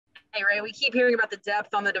Hey, Ray, we keep hearing about the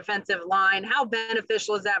depth on the defensive line. How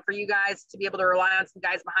beneficial is that for you guys to be able to rely on some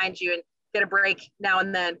guys behind you and get a break now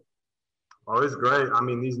and then? Oh, it's great. I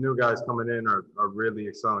mean, these new guys coming in are really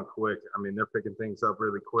excelling quick. I mean, they're picking things up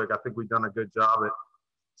really quick. I think we've done a good job at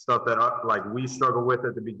stuff that like we struggle with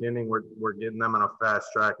at the beginning. We're getting them on a fast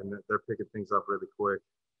track, and they're picking things up really quick.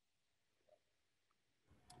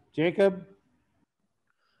 Jacob?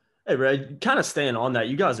 Hey, Ray, kind of staying on that,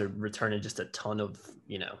 you guys are returning just a ton of,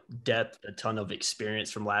 depth, a ton of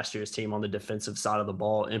experience from last year's team on the defensive side of the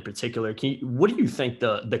ball in particular. What do you think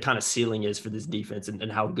the kind of ceiling is for this defense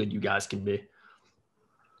and how good you guys can be?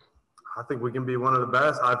 I think we can be one of the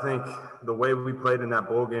best. I think the way we played in that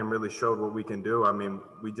bowl game really showed what we can do. I mean,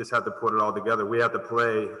 we just have to put it all together. We have to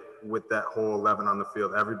play with that whole 11 on the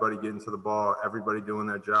field, everybody getting to the ball, everybody doing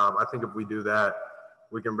their job. I think if we do that,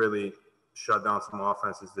 we can really shut down some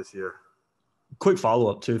offenses this year. Quick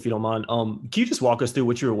follow-up too, if you don't mind. Can you just walk us through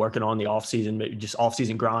what you were working on in the offseason, maybe just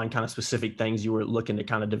offseason grind, kind of specific things you were looking to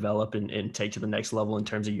kind of develop and take to the next level in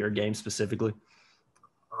terms of your game specifically?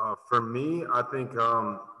 For me, I think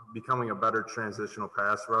becoming a better transitional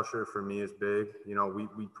pass rusher for me is big.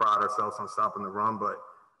 We pride ourselves on stopping the run, but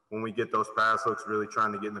when we get those pass looks, really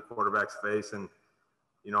trying to get in the quarterback's face and,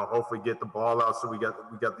 hopefully get the ball out so we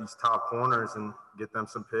got these top corners and get them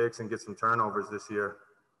some picks and get some turnovers this year.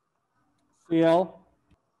 CL?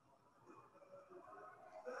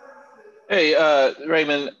 Hey,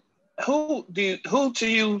 Raymond, who to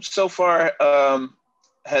you so far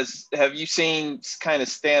have you seen kind of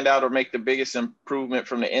stand out or make the biggest improvement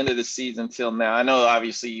from the end of the season till now? I know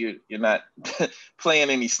obviously you're not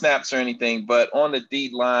playing any snaps or anything, but on the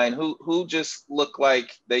D line, who just looked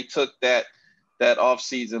like they took that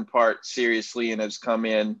off-season part seriously and has come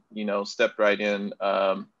in, stepped right in,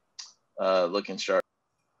 looking sharp?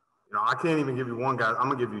 I can't even give you one guy. I'm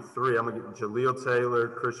going to give you three. I'm going to give Jaleel Taylor,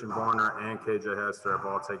 Christian Varner, and KJ Hester have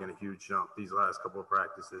all taken a huge jump these last couple of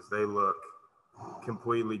practices. They look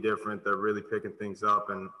completely different. They're really picking things up,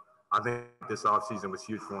 and I think this offseason was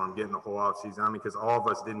huge for them, getting the whole offseason. I mean, because all of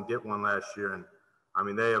us didn't get one last year, and, I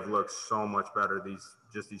mean, they have looked so much better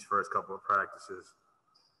these first couple of practices.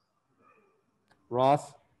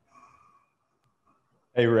 Ross?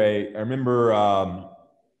 Hey, Ray. I remember,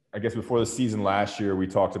 I guess before the season last year, we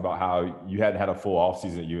talked about how you hadn't had a full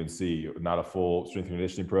offseason at UNC, not a full strength and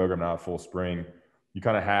conditioning program, not a full spring. You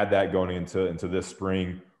kind of had that going into this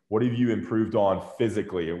spring. What have you improved on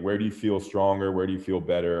physically, and where do you feel stronger? Where do you feel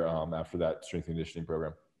better after that strength and conditioning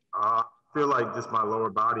program? I feel like just my lower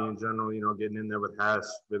body in general, getting in there with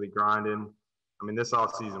Hess, really grinding. I mean, this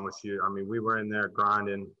offseason was huge. I mean, we were in there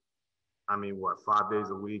grinding. I mean, 5 days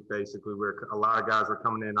a week, basically. A lot of guys were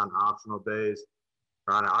coming in on optional days.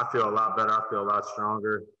 I feel a lot better. I feel a lot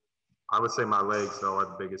stronger. I would say my legs, though, are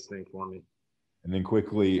the biggest thing for me. And then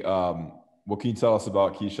quickly, what can you tell us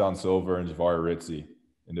about Keyshawn Silver and Jahvaree Ritzie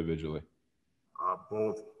individually?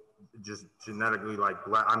 Both just genetically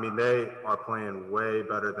I mean, they are playing way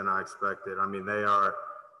better than I expected. I mean, they are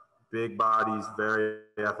big bodies, very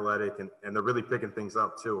athletic, and they're really picking things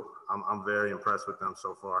up, too. I'm very impressed with them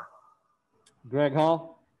so far. Greg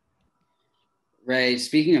Hall? Ray,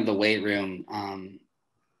 speaking of the weight room,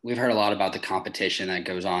 we've heard a lot about the competition that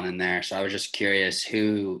goes on in there. So I was just curious,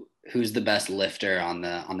 who's the best lifter on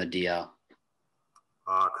the DL?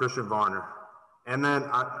 Christian Varner. And then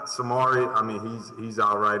Samari, I mean, he's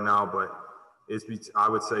out right now, but I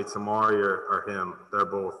would say Tamari or him. They're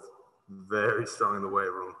both very strong in the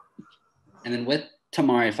weight room. And then with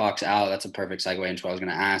Tamari Fox out, that's a perfect segue into what I was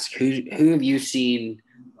going to ask. Who have you seen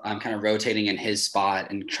kind of rotating in his spot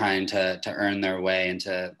and trying to earn their way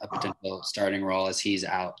into a potential starting role as he's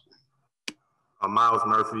out? Miles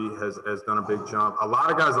Murphy has done a big jump. A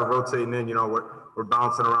lot of guys are rotating in. We're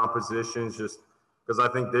bouncing around positions just because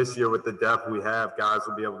I think this year with the depth we have, guys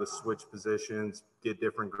will be able to switch positions, get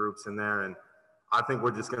different groups in there. And I think we're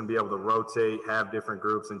just going to be able to rotate, have different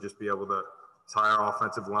groups, and just be able to tie our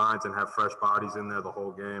offensive lines and have fresh bodies in there the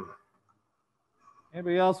whole game.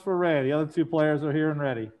 Anybody else for Ray? The other two players are here and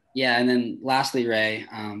ready. Yeah, and then lastly, Ray,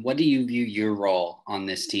 what do you view your role on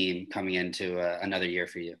this team coming into another year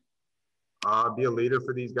for you? Be a leader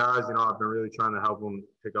for these guys. I've been really trying to help them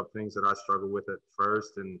pick up things that I struggled with at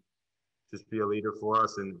first and just be a leader for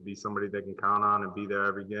us and be somebody they can count on and be there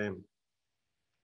every game.